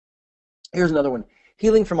Here's another one.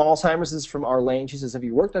 Healing from Alzheimer's is from Arlene. She says, have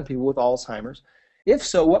you worked on people with Alzheimer's? If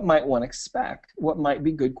so, what might one expect? What might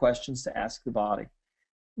be good questions to ask the body?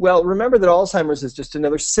 Well, remember that Alzheimer's is just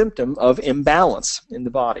another symptom of imbalance in the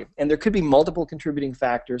body. And there could be multiple contributing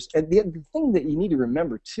factors. And the thing that you need to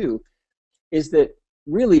remember, too, is that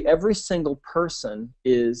really every single person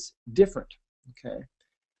is different. Okay.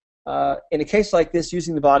 In a case like this,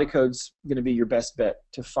 using the body code is going to be your best bet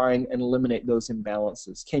to find and eliminate those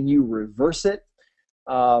imbalances. Can you reverse it?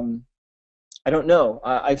 I don't know.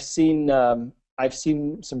 I've seen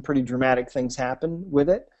some pretty dramatic things happen with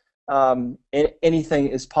it. Anything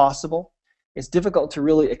is possible. It's difficult to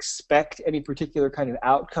really expect any particular kind of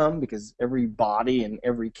outcome because every body and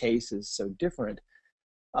every case is so different.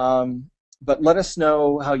 But let us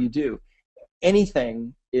know how you do.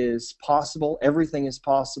 Anything is possible. Everything is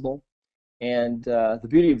possible. And the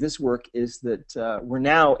beauty of this work is that we're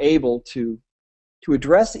now able to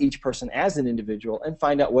address each person as an individual and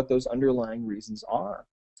find out what those underlying reasons are.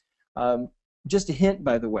 Just a hint,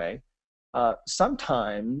 by the way,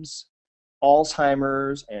 sometimes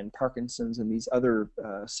Alzheimer's and Parkinson's and these other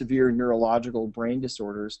severe neurological brain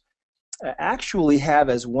disorders actually have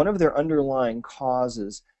as one of their underlying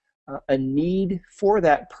causes a need for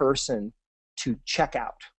that person to check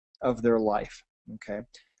out of their life. Okay.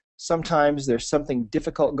 Sometimes there's something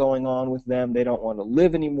difficult going on with them. They don't want to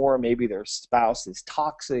live anymore. Maybe their spouse is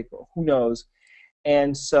toxic, or who knows.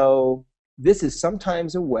 And so this is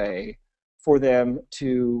sometimes a way for them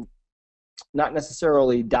to not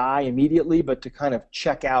necessarily die immediately, but to kind of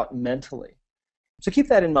check out mentally. So keep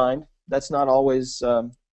that in mind. That's not always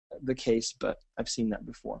the case, but I've seen that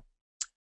before.